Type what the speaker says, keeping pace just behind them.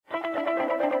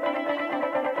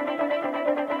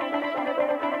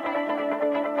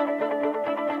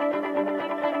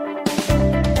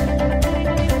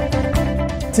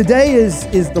Today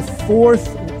is the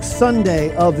fourth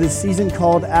Sunday of this season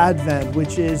called Advent,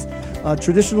 which is a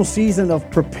traditional season of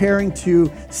preparing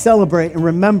to celebrate and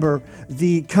remember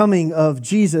the coming of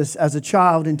Jesus as a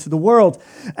child into the world.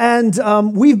 And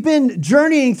we've been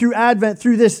journeying through Advent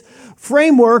through this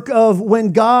framework of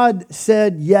when God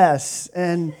said yes.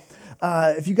 And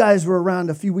if you guys were around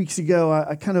a few weeks ago,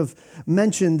 I kind of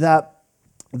mentioned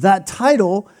that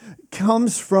title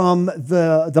comes from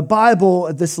the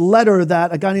Bible, this letter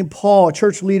that a guy named Paul, a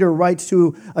church leader, writes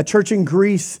to a church in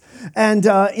Greece. And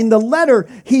in the letter,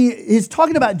 he's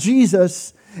talking about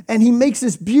Jesus, and he makes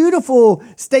this beautiful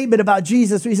statement about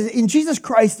Jesus. He says, in Jesus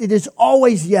Christ, it is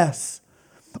always yes.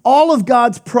 All of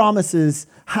God's promises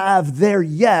have their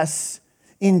yes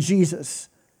in Jesus.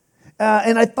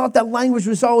 And I thought that language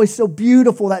was always so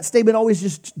beautiful. That statement always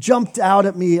just jumped out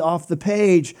at me off the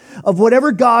page of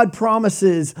whatever God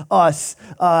promises us,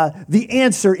 the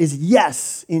answer is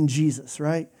yes in Jesus,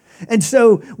 right? And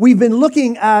so we've been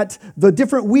looking at the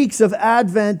different weeks of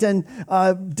Advent, and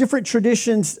different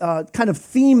traditions kind of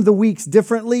theme the weeks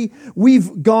differently.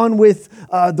 We've gone with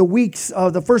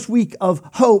the first week of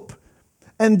hope,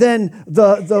 and then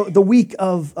the week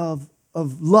of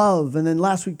love. And then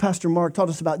last week, Pastor Mark taught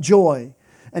us about joy.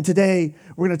 And today,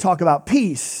 we're going to talk about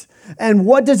peace. And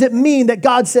what does it mean that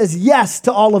God says yes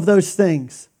to all of those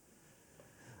things?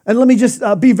 And let me just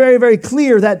be very, very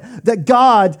clear that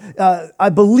God, I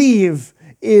believe,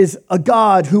 is a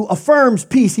God who affirms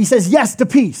peace. He says yes to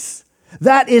peace.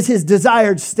 That is his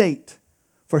desired state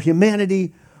for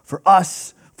humanity, for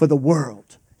us, for the world.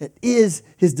 It is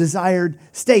his desired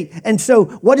state. And so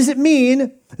what does it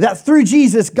mean that through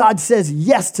Jesus, God says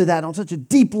yes to that on such a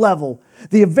deep level?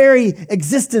 The very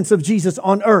existence of Jesus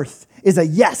on earth is a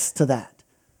yes to that.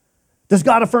 Does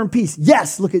God affirm peace?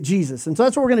 Yes, look at Jesus. And so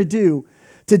that's what we're going to do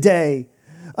today.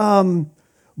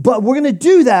 But we're going to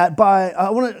do that by, I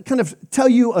want to kind of tell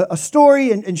you a story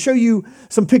and show you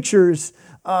some pictures.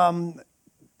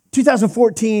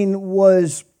 2014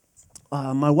 was...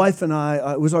 my wife and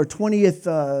I, it was our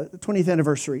 20th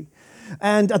anniversary.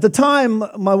 And at the time,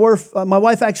 my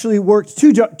wife actually worked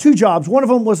two jobs. One of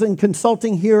them was in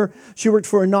consulting here. She worked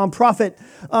for a nonprofit.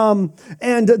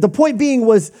 And the point being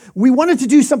was we wanted to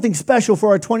do something special for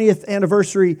our 20th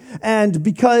anniversary. And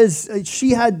because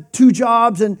she had two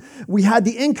jobs and we had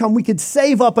the income, we could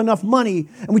save up enough money.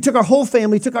 And we took our whole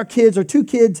family, took our kids, our two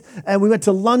kids, and we went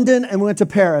to London and we went to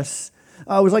Paris.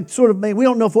 I was like, sort of, man, we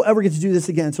don't know if we'll ever get to do this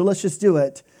again, so let's just do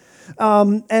it.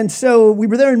 And so we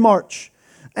were there in March,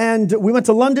 and we went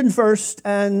to London first,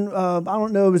 and I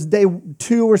don't know, it was day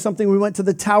 2 or something, we went to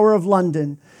the Tower of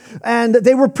London, and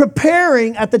they were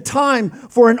preparing at the time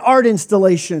for an art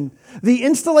installation. The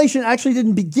installation actually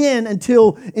didn't begin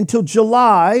until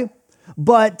July,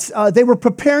 but they were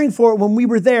preparing for it when we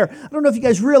were there. I don't know if you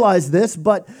guys realize this,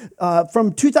 but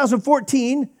from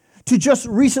 2014 to just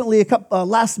recently,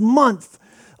 last month,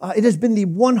 it has been the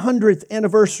 100th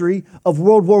anniversary of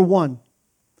World War I.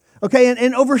 Okay,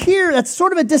 and over here, that's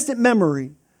sort of a distant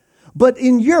memory. But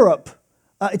in Europe,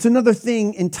 it's another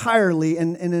thing entirely,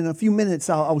 and in a few minutes,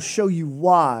 I'll show you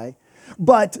why.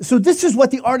 But, so this is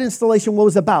what the art installation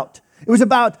was about. It was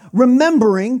about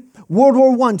remembering World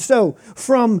War I. So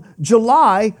from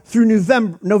July through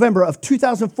November of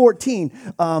 2014,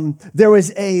 there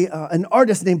was an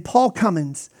artist named Paul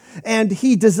Cummins, and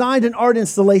he designed an art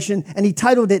installation, and he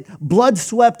titled it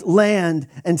Blood-Swept Land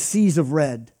and Seas of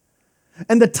Red.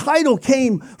 And the title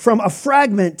came from a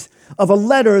fragment of a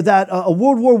letter that a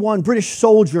World War I British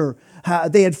soldier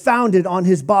they had founded on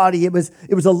his body. It was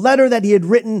a letter that he had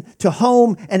written to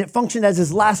home, and it functioned as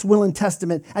his last will and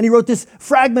testament. And he wrote this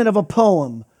fragment of a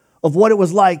poem of what it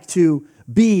was like to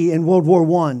be in World War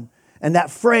I. And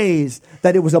that phrase,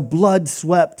 that it was a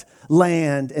blood-swept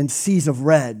land and seas of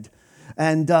red.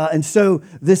 And so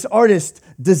this artist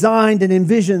designed and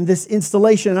envisioned this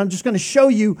installation. And I'm just going to show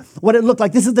you what it looked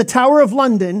like. This is the Tower of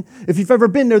London. If you've ever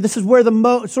been there, this is where the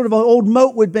moat, sort of an old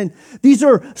moat would have been. These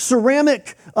are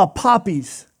ceramic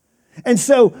poppies. And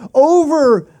so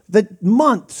over the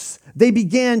months, they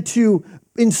began to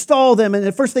install them. And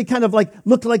at first they kind of like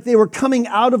looked like they were coming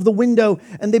out of the window,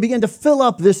 and they began to fill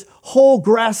up this whole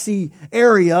grassy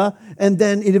area. And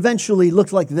then it eventually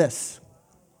looked like this.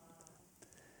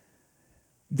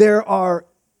 There are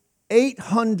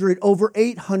over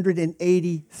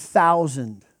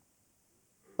 880,000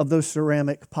 of those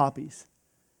ceramic poppies.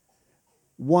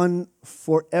 One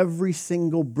for every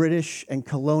single British and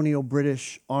colonial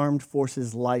British armed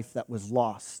forces life that was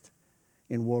lost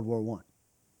in World War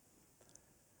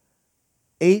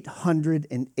I.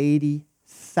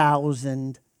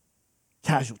 880,000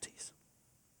 casualties.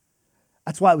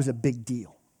 That's why it was a big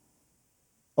deal.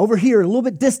 Over here, a little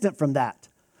bit distant from that.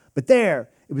 But there,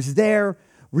 it was their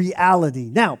reality.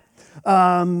 Now,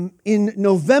 in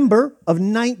November of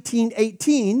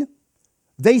 1918,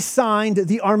 they signed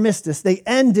the armistice. They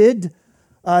ended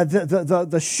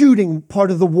the shooting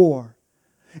part of the war.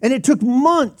 And it took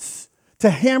months to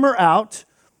hammer out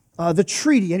the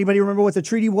treaty. Anybody remember what the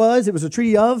treaty was? It was a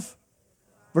treaty of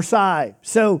Versailles.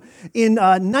 So in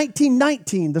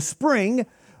 1919, the spring,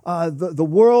 the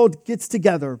world gets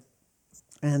together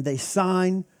and they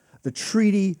sign the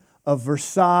Treaty of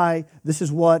Versailles. This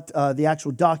is what the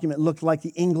actual document looked like, the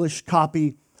English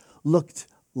copy looked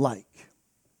like.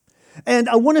 And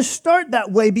I want to start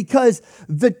that way because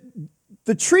the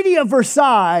Treaty of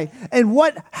Versailles and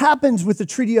what happens with the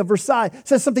Treaty of Versailles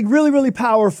says something really, really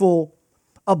powerful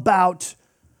about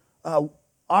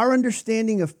our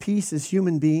understanding of peace as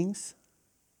human beings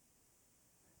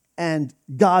and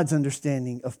God's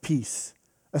understanding of peace,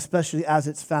 especially as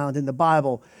it's found in the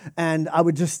Bible. And I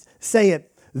would just say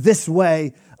it this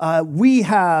way. We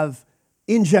have,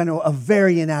 in general, a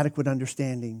very inadequate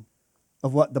understanding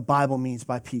of what the Bible means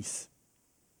by peace.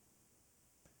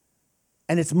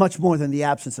 And it's much more than the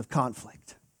absence of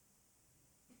conflict.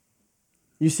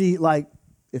 You see, like,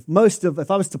 if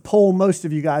I was to poll most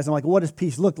of you guys, I'm like, what does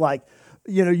peace look like?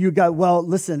 You got, well,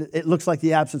 listen, it looks like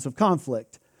the absence of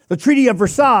conflict. The Treaty of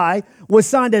Versailles was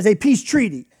signed as a peace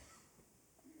treaty.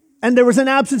 And there was an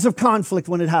absence of conflict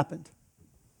when it happened.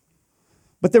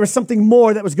 But there was something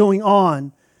more that was going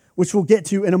on, which we'll get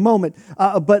to in a moment.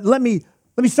 But let me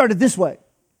start it this way.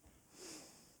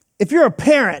 If you're a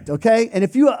parent, okay, and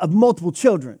if you have multiple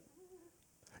children,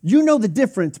 you know the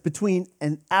difference between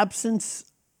an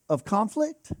absence of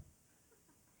conflict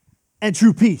and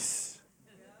true peace.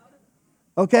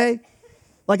 Okay?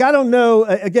 Like, I don't know,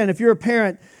 again, if you're a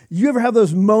parent, you ever have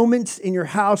those moments in your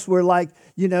house where, like,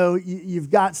 you've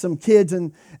got some kids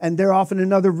and they're off in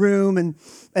another room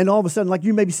and all of a sudden, like,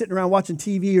 you may be sitting around watching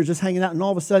TV or just hanging out and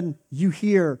all of a sudden you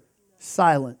hear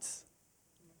silence.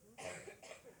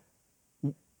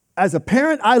 As a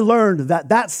parent, I learned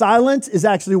that silence is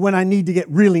actually when I need to get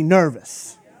really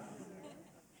nervous.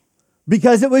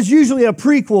 Because it was usually a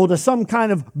prequel to some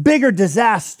kind of bigger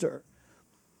disaster.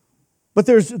 But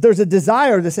there's a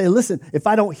desire to say, listen, if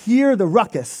I don't hear the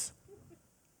ruckus,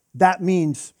 that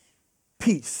means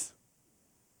peace.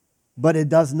 But it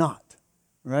does not,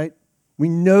 right? We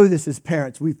know this as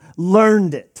parents. We've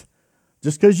learned it.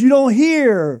 Just because you don't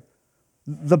hear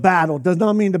the battle does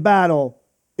not mean the battle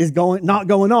is not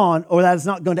going on or that it's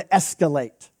not going to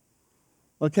escalate.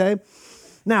 Okay?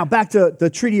 Now, back to the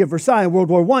Treaty of Versailles in World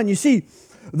War I. You see,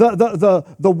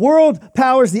 the world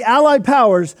powers, the Allied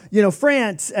powers,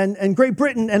 France and Great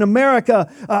Britain and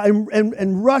America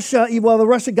and Russia. Well,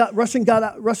 Russia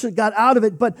got out of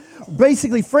it, but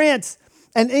basically France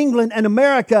and England and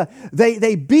America,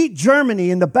 they beat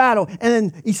Germany in the battle.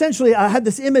 And then essentially I had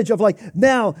this image of, like,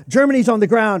 now Germany's on the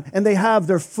ground and they have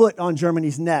their foot on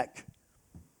Germany's neck.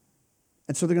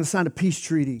 And so they're going to sign a peace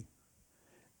treaty.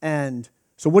 And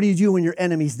so what do you do when your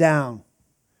enemy's down?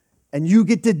 And you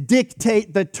get to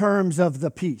dictate the terms of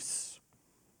the peace.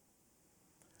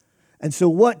 And so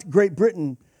what Great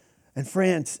Britain and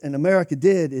France and America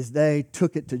did is they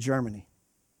took it to Germany.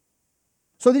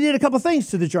 So they did a couple things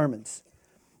to the Germans.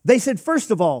 They said,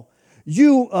 first of all,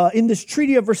 you, in this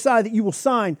Treaty of Versailles that you will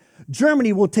sign,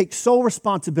 Germany will take sole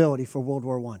responsibility for World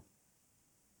War I.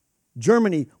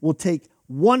 Germany will take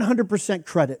 100%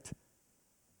 credit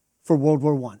for World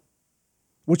War I,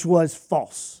 which was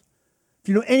false. If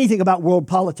you know anything about world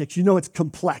politics, you know it's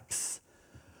complex.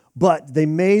 But they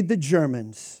made the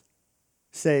Germans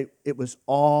say it was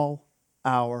all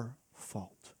our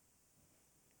fault.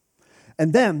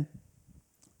 And then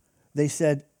they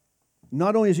said,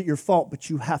 not only is it your fault, but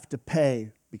you have to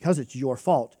pay, because it's your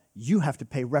fault, you have to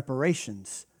pay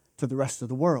reparations to the rest of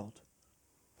the world.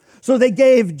 So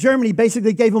Germany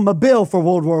basically gave them a bill for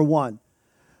World War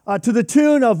I. To the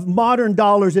tune of modern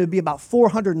dollars, it would be about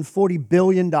 $440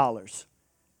 billion.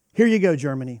 Here you go,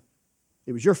 Germany.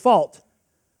 It was your fault.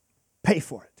 Pay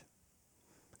for it.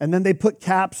 And then they put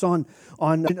caps on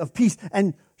of peace.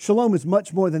 And shalom is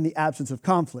much more than the absence of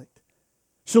conflict.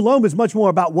 Shalom is much more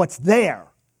about what's there,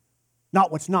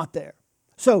 not what's not there.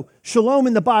 So shalom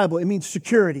in the Bible, it means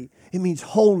security. It means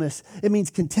wholeness. It means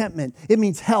contentment. It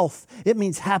means health. It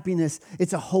means happiness.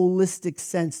 It's a holistic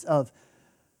sense of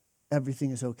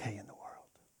everything is okay in the world.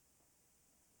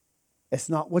 It's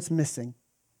not what's missing.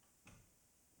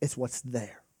 It's what's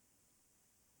there.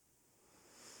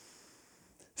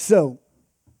 So,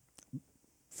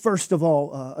 first of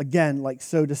all, again,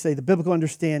 so to say, the biblical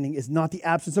understanding is not the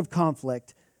absence of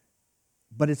conflict,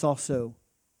 but it's also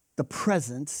the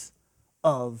presence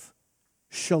of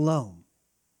shalom.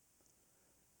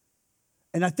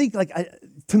 And I think,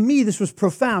 to me, this was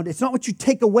profound. It's not what you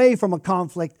take away from a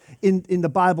conflict in the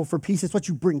Bible for peace. It's what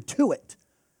you bring to it.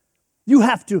 You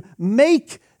have to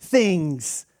make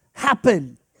things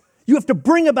happen. You have to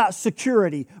bring about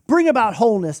security, bring about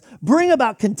wholeness, bring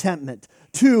about contentment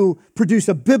to produce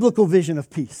a biblical vision of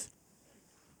peace.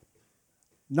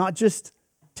 Not just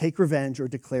take revenge or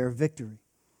declare victory.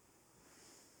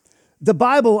 The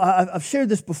Bible, I've shared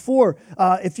this before.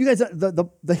 If you guys,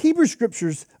 the Hebrew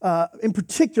scriptures in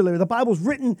particular, the Bible's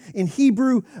written in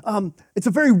Hebrew. It's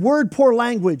a very word-poor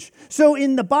language. So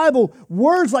in the Bible,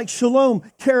 words like shalom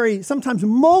carry sometimes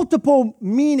multiple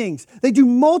meanings. They do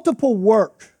multiple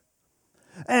work.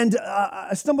 And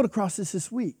I stumbled across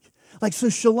this week. So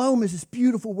shalom is this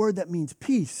beautiful word that means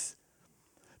peace.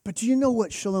 But do you know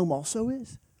what shalom also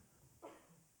is?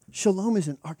 Shalom is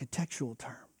an architectural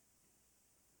term.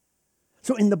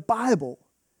 So in the Bible,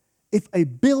 if a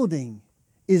building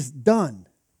is done,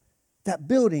 that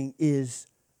building is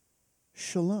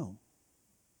shalom.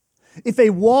 If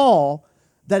a wall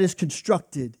that is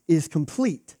constructed is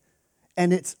complete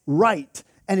and it's right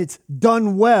and it's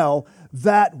done well,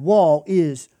 that wall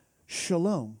is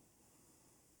shalom.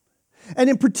 And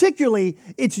in particularly,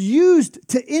 it's used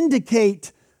to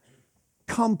indicate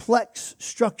complex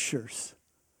structures.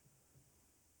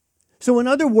 So in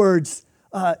other words,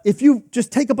 if you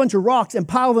just take a bunch of rocks and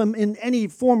pile them in any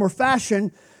form or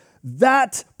fashion,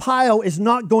 that pile is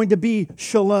not going to be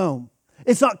shalom.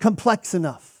 It's not complex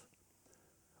enough.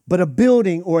 But a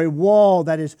building or a wall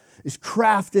that is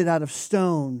crafted out of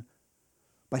stone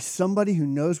by somebody who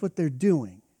knows what they're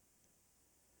doing,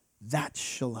 that's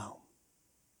shalom.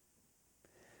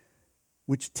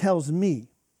 Which tells me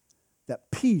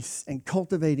that peace and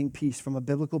cultivating peace from a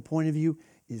biblical point of view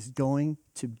is going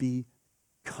to be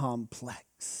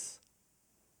complex.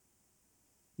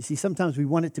 You see, sometimes we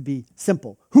want it to be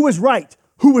simple. Who was right?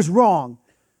 Who was wrong?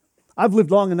 I've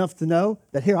lived long enough to know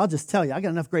that here, I'll just tell you, I got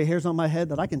enough gray hairs on my head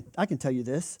that I can tell you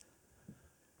this.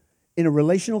 In a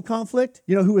relational conflict,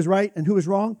 you know who was right and who was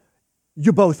wrong?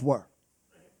 You both were.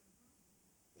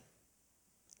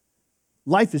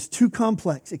 Life is too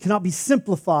complex. It cannot be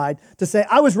simplified to say,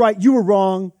 I was right, you were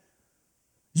wrong.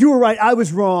 You were right, I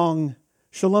was wrong.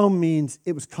 Shalom means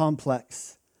it was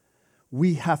complex.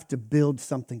 We have to build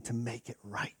something to make it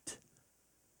right.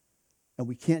 And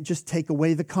we can't just take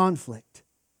away the conflict.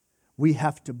 We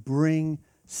have to bring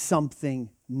something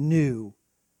new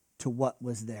to what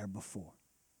was there before.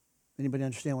 Anybody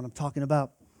understand what I'm talking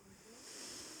about?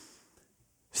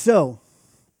 So,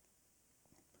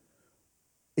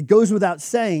 it goes without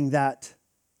saying that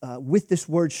with this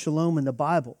word shalom in the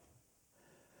Bible,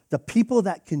 the people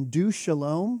that can do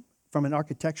shalom from an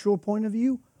architectural point of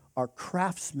view are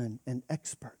craftsmen and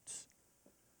experts.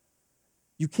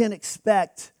 You can't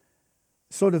expect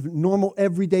sort of normal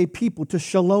everyday people to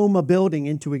shalom a building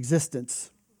into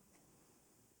existence.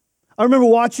 I remember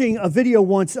watching a video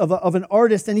once of an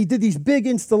artist, and he did these big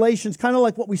installations, kind of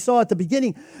like what we saw at the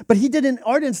beginning, but he did an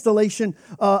art installation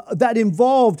that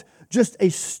involved just a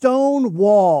stone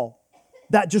wall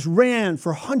that just ran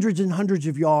for hundreds and hundreds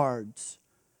of yards.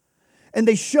 And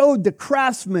they showed the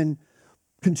craftsmen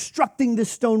constructing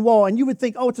this stone wall. And you would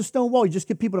think, oh, it's a stone wall. You just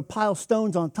get people to pile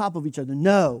stones on top of each other.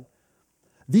 No.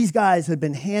 These guys had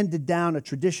been handed down a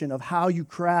tradition of how you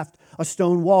craft a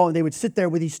stone wall. And they would sit there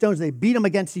with these stones. They'd beat them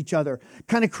against each other,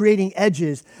 kind of creating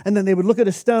edges. And then they would look at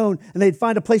a stone and they'd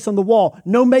find a place on the wall.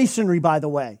 No masonry, by the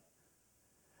way.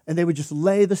 And they would just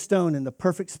lay the stone in the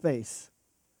perfect space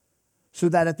so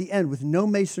that at the end, with no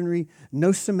masonry,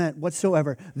 no cement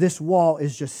whatsoever, this wall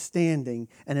is just standing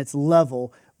and it's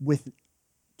level with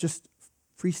just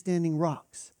freestanding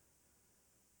rocks.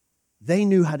 They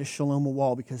knew how to shalom a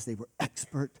wall because they were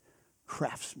expert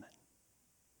craftsmen.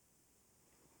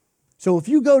 So if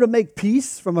you go to make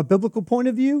peace from a biblical point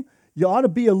of view, you ought to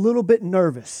be a little bit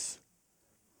nervous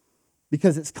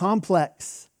because it's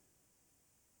complex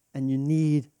and you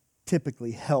need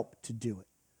typically help to do it.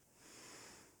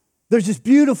 There's this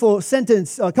beautiful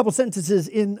sentence, a couple sentences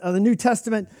in the New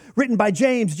Testament written by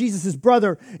James, Jesus'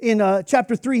 brother, in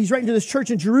chapter 3. He's writing to this church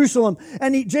in Jerusalem.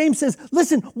 And James says,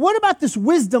 listen, what about this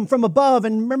wisdom from above?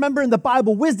 And remember in the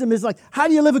Bible, wisdom is like, how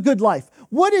do you live a good life?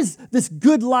 What is this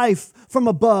good life from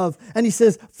above? And he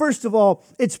says, first of all,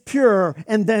 it's pure.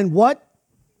 And then what?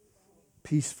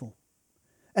 Peaceful.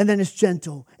 And then it's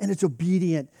gentle and it's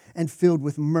obedient and filled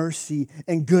with mercy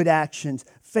and good actions,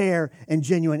 fair and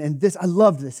genuine. And this, I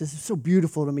love this. This is so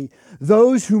beautiful to me.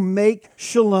 Those who make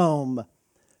shalom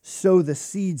sow the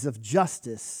seeds of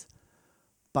justice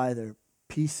by their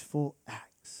peaceful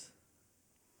acts.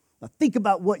 Now think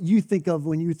about what you think of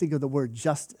when you think of the word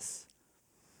justice.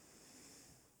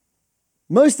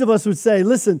 Most of us would say,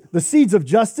 listen, the seeds of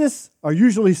justice are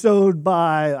usually sowed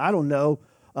by, I don't know,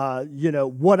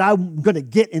 what I'm going to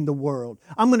get in the world.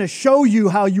 I'm going to show you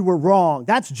how you were wrong.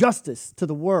 That's justice to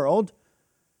the world.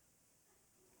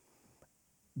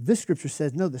 This scripture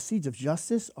says, no, the seeds of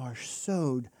justice are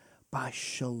sowed by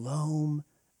shalom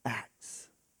acts.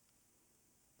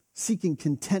 Seeking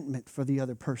contentment for the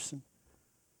other person.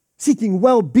 Seeking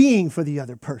well-being for the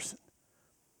other person.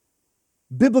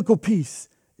 Biblical peace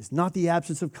is not the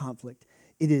absence of conflict.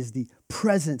 It is the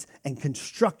presence and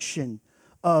construction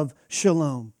of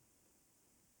shalom.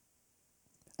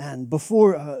 And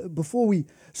before we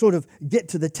sort of get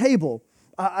to the table,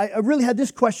 I really had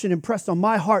this question impressed on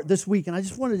my heart this week, and I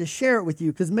just wanted to share it with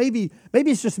you because maybe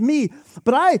it's just me.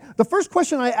 But the first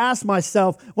question I asked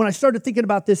myself when I started thinking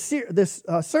about this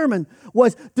sermon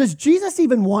was, does Jesus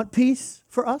even want peace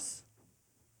for us?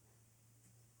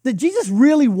 Did Jesus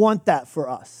really want that for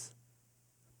us?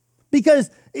 Because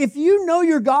if you know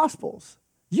your Gospels,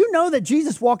 you know that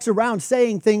Jesus walks around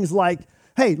saying things like,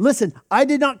 hey, listen, I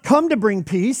did not come to bring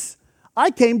peace.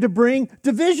 I came to bring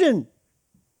division,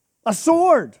 a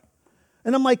sword.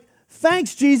 And I'm like,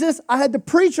 thanks, Jesus. I had to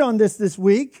preach on this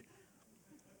week.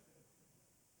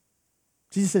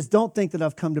 Jesus says, don't think that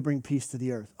I've come to bring peace to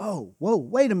the earth. Oh, whoa,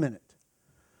 wait a minute.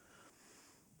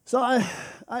 So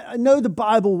I know the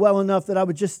Bible well enough that I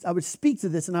would speak to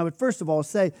this, and I would first of all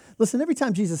say, listen, every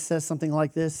time Jesus says something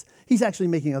like this, he's actually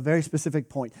making a very specific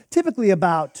point, typically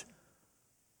about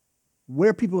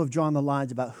where people have drawn the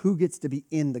lines about who gets to be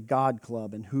in the God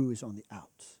club and who is on the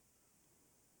outs.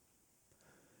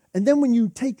 And then when you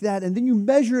take that and then you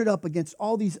measure it up against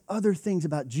all these other things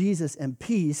about Jesus and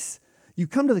peace, you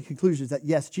come to the conclusion that,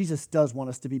 yes, Jesus does want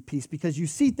us to be peace because you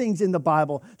see things in the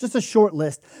Bible, just a short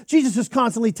list. Jesus is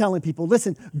constantly telling people,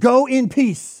 listen, go in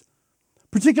peace.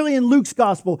 Particularly in Luke's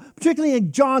gospel, particularly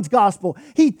in John's gospel.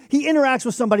 He interacts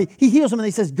with somebody, he heals them, and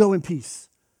he says, go in peace.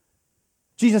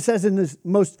 Jesus says in this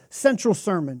most central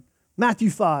sermon, Matthew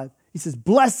 5, he says,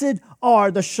 blessed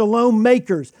are the shalom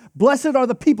makers. Blessed are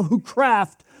the people who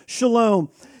craft shalom.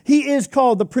 He is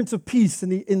called the Prince of Peace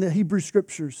in the Hebrew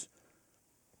Scriptures.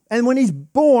 And when he's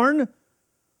born,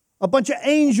 a bunch of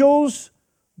angels,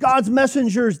 God's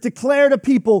messengers, declare to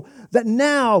people that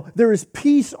now there is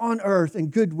peace on earth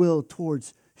and goodwill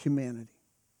towards humanity.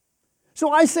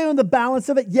 So I say on the balance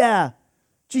of it, yeah,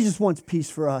 Jesus wants peace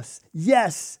for us.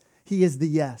 Yes, he is the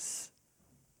yes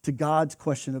to God's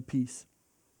question of peace.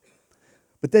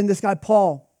 But then this guy,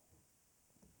 Paul,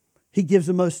 he gives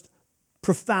the most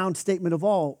profound statement of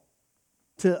all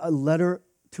to a letter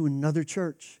to another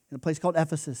church in a place called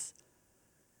Ephesus.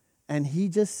 And he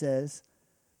just says,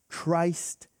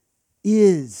 Christ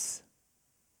is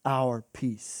our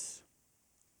peace.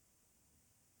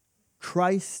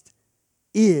 Christ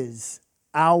is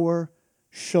our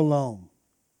shalom.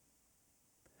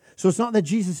 So it's not that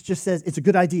Jesus just says it's a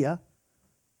good idea.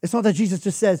 It's not that Jesus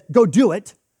just says, go do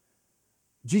it.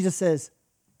 Jesus says,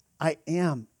 I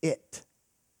am it.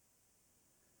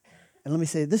 And let me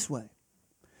say it this way.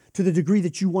 To the degree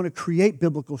that you want to create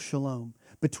biblical shalom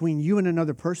between you and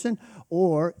another person,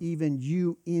 or even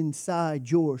you inside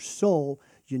your soul,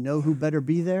 you know who better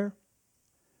be there?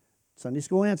 Sunday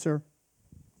school answer.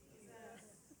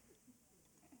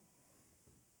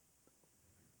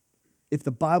 If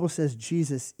the Bible says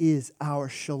Jesus is our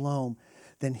shalom,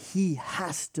 then he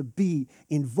has to be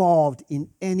involved in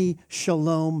any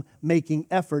shalom-making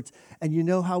efforts. And you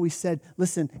know how we said,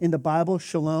 listen, in the Bible,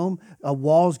 shalom,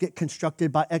 walls get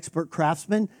constructed by expert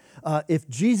craftsmen. If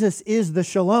Jesus is the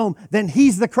shalom, then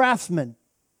he's the craftsman.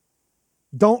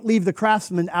 Don't leave the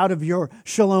craftsman out of your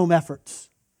shalom efforts,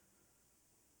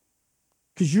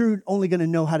 because you're only going to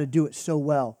know how to do it so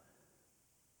well.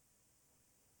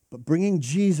 But bringing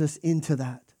Jesus into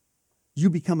that,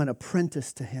 you become an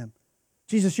apprentice to him.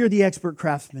 Jesus, you're the expert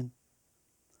craftsman.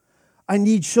 I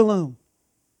need shalom.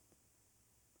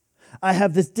 I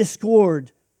have this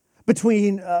discord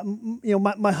between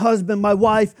my husband, my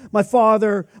wife, my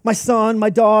father, my son, my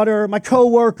daughter, my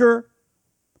coworker,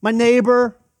 my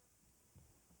neighbor.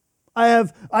 I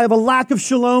have a lack of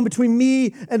shalom between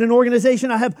me and an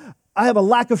organization. I have a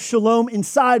lack of shalom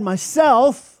inside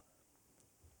myself.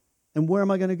 And where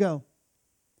am I going to go?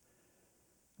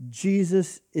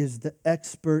 Jesus is the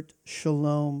expert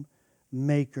shalom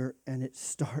maker, and it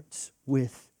starts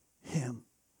with him.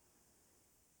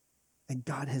 And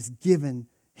God has given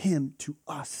him to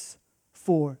us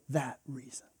for that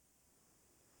reason.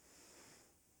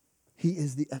 He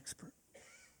is the expert.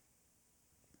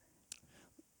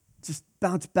 Just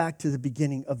bounce back to the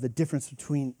beginning of the difference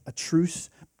between a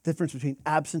truce, difference between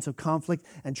absence of conflict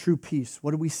and true peace.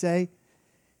 What do we say?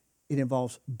 It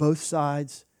involves both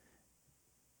sides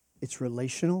It's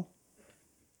relational,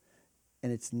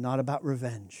 and it's not about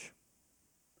revenge.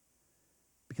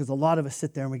 Because a lot of us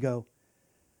sit there and we go,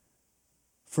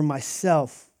 for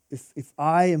myself, if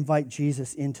I invite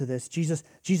Jesus into this, Jesus,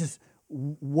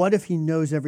 what if he knows everything?